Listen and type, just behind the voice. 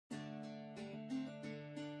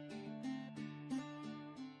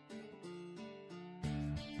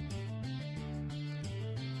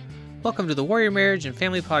Welcome to the Warrior Marriage and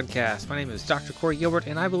Family Podcast. My name is Dr. Corey Gilbert,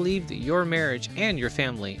 and I believe that your marriage and your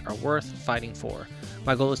family are worth fighting for.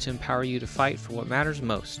 My goal is to empower you to fight for what matters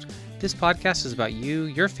most. This podcast is about you,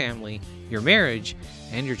 your family, your marriage,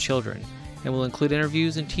 and your children, and will include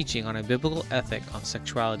interviews and teaching on a biblical ethic on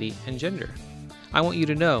sexuality and gender. I want you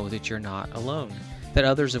to know that you're not alone, that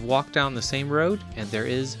others have walked down the same road, and there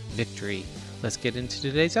is victory. Let's get into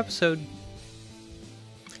today's episode.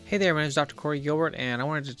 Hey there, my name is Dr. Corey Gilbert, and I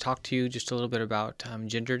wanted to talk to you just a little bit about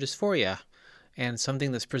gender dysphoria and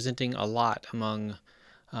something that's presenting a lot among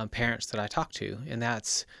parents that I talk to, and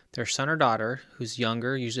that's their son or daughter who's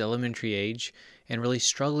younger, usually elementary age, and really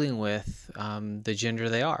struggling with the gender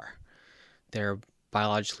they are. They're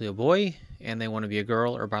biologically a boy, and they want to be a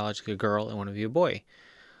girl, or biologically a girl and want to be a boy.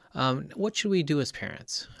 What should we do as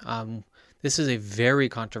parents? This is a very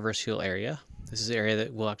controversial area. This is an area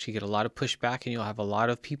that will actually get a lot of pushback, and you'll have a lot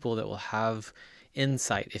of people that will have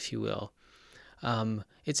insight, if you will.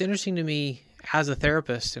 It's interesting to me as a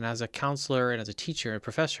therapist and as a counselor and as a teacher and a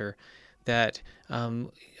professor that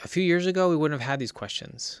a few years ago we wouldn't have had these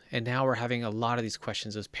questions, and now we're having a lot of these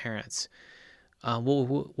questions as parents.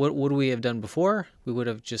 What would we have done before? We would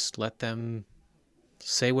have just let them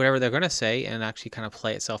say whatever they're going to say and actually kind of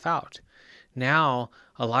play itself out. Now,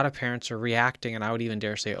 a lot of parents are reacting, and I would even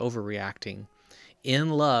dare say overreacting,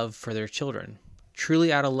 in love for their children,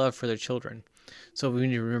 truly out of love for their children. So we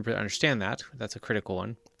need to remember to understand that. That's a critical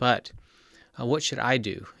one. But what should I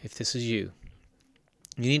do if this is you?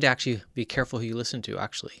 You need to actually be careful who you listen to,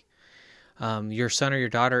 actually. Your son or your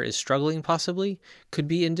daughter is struggling, possibly, could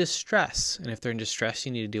be in distress. And if they're in distress,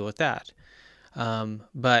 you need to deal with that.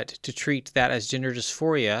 But to treat that as gender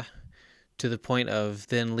dysphoria to the point of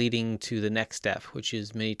then leading to the next step, which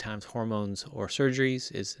is many times hormones or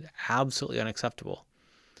surgeries, is absolutely unacceptable.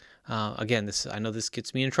 Again, I know this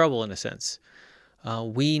gets me in trouble in a sense.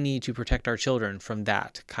 We need to protect our children from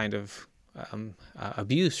that kind of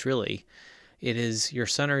abuse, really. It is your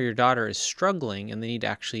son or your daughter is struggling, and they need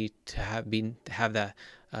actually to have that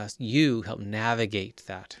you help navigate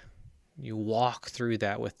that. You walk through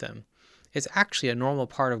that with them. It's actually a normal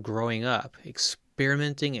part of growing up,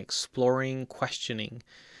 experimenting, exploring, questioning.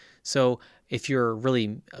 So if you're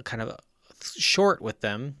really kind of short with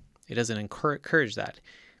them, it doesn't encourage that.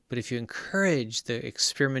 But if you encourage the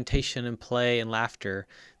experimentation and play and laughter,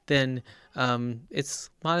 then it's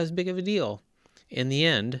not as big of a deal. In the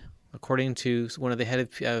end, according to one of the head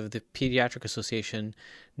of the Pediatric Association,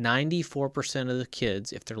 94% of the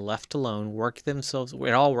kids, if they're left alone,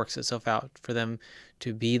 it all works itself out for them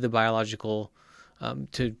to be the biological,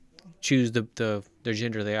 to choose their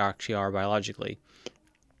gender they actually are biologically.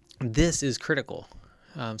 This is critical.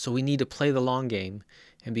 So we need to play the long game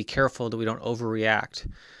and be careful that we don't overreact.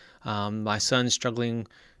 My son's struggling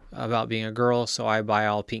about being a girl, so I buy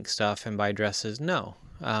all pink stuff and buy dresses. No.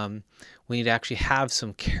 We need to actually have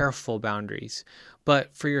some careful boundaries.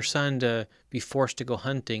 But for your son to be forced to go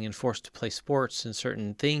hunting and forced to play sports and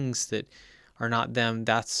certain things that are not them,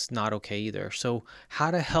 that's not okay either. So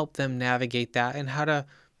how to help them navigate that, and how to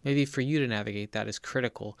maybe for you to navigate that, is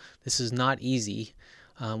critical. This is not easy.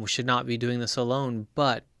 We should not be doing this alone,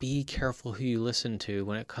 but be careful who you listen to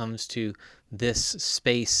when it comes to this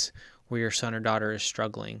space where your son or daughter is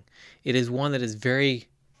struggling. It is one that is very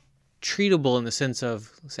treatable in the sense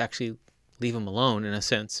of, let's actually leave them alone in a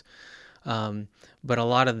sense. But a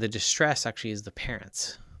lot of the distress actually is the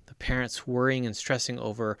parents. The parents worrying and stressing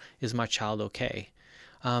over, is my child okay?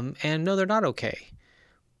 And no, they're not okay,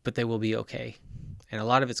 but they will be okay. And a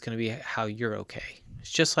lot of it's going to be how you're okay.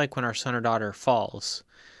 It's just like when our son or daughter falls.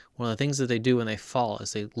 One of the things that they do when they fall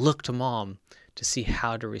is they look to mom to see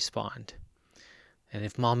how to respond. And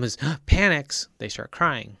if mom panics, they start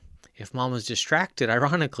crying. If mom is distracted,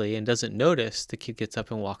 ironically, and doesn't notice, the kid gets up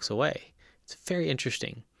and walks away. It's very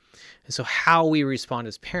interesting. And so how we respond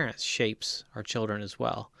as parents shapes our children as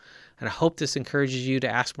well. And I hope this encourages you to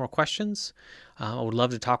ask more questions. I would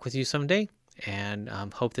love to talk with you someday, and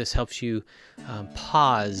hope this helps you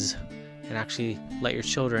pause and actually let your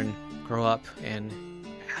children grow up and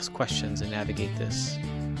ask questions and navigate this.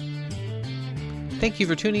 Thank you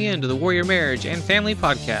for tuning in to the Warrior Marriage and Family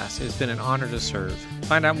Podcast. It has been an honor to serve.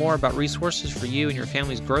 Find out more about resources for you and your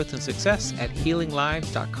family's growth and success at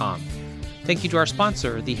healinglives.com. Thank you to our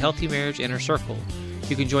sponsor, the Healthy Marriage Inner Circle.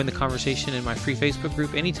 You can join the conversation in my free Facebook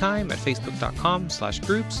group anytime at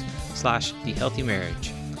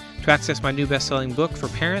facebook.com/groups/thehealthymarriage. To access my new best-selling book for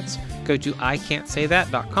parents, go to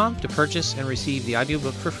ican'tsaythat.com to purchase and receive the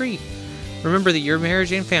audiobook for free. Remember that your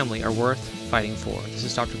marriage and family are worth fighting for. This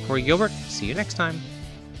is Dr. Corey Gilbert. See you next time.